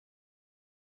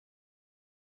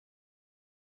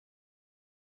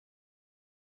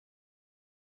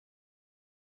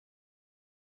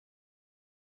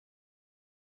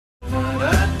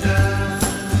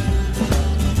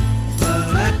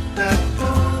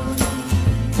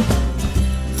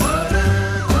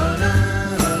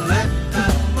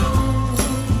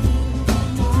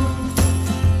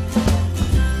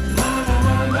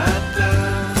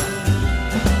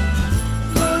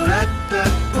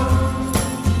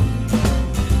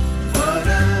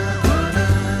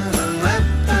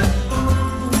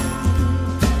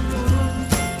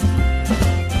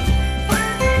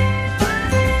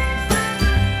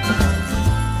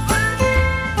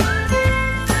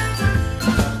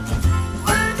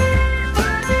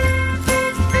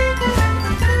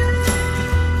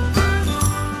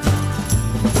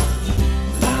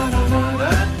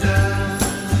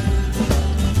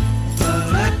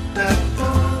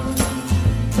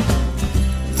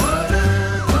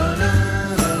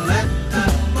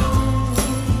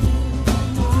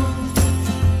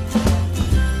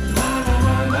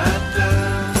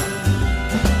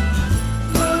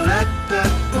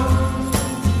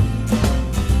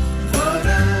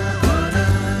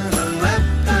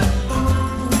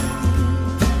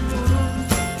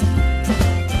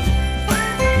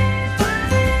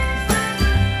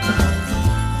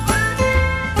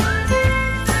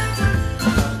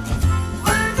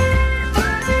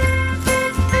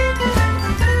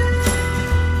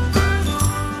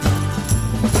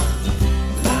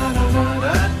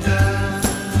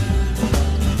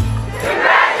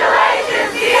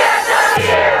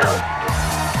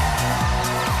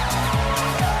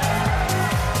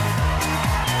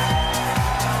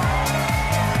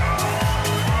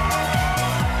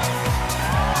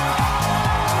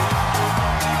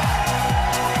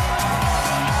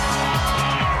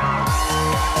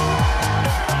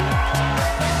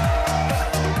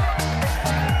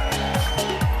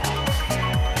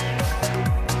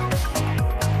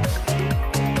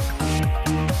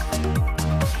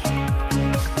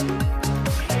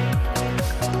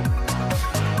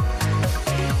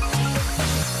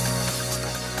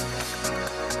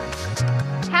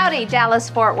Howdy,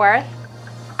 Dallas-Fort Worth.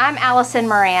 I'm Allison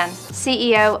Moran,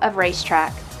 CEO of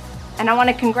RaceTrac, and I want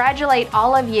to congratulate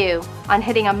all of you on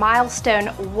hitting a milestone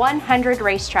 100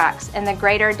 racetracks in the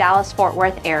greater Dallas-Fort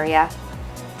Worth area.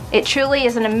 It truly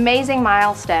is an amazing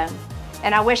milestone,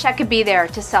 and I wish I could be there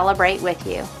to celebrate with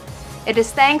you. It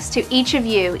is thanks to each of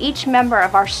you, each member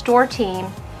of our store team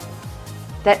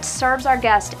that serves our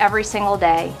guests every single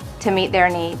day to meet their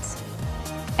needs.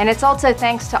 And it's also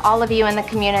thanks to all of you in the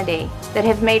community that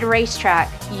have made RaceTrac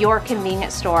your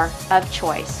convenience store of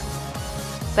choice.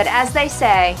 But as they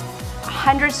say,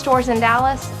 100 stores in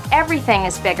Dallas, everything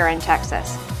is bigger in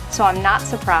Texas, so I'm not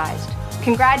surprised.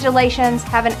 Congratulations,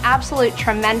 have an absolute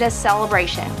tremendous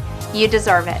celebration. You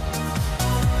deserve it.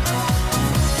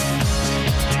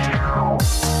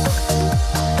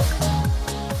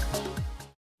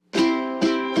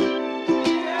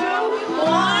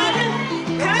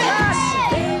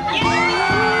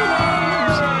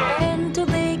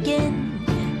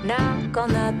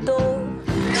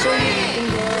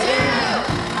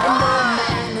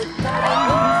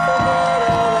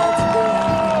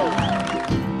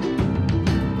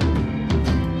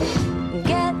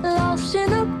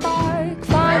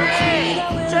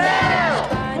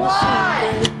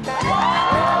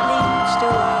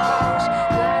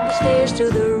 To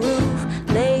the roof,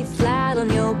 lay flat on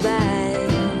your back.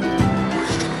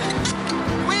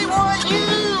 We want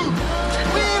you!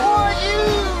 We want you!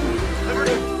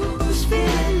 Who's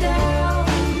feeling down?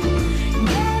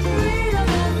 Get rid of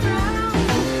the frown.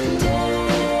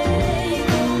 Take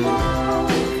a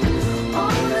walk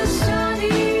on the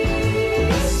sunny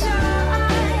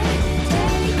side.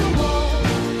 Take a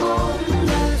walk on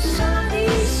the sunny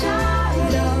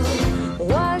side of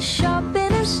wash up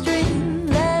in a stream.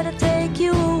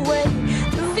 You away.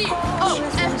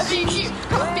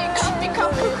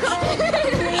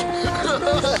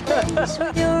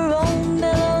 With your own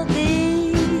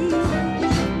melody.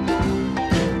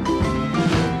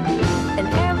 And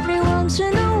every once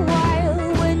in a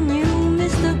while, when you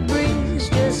miss the breeze,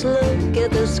 just look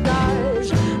at the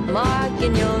scars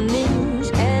marking your knees.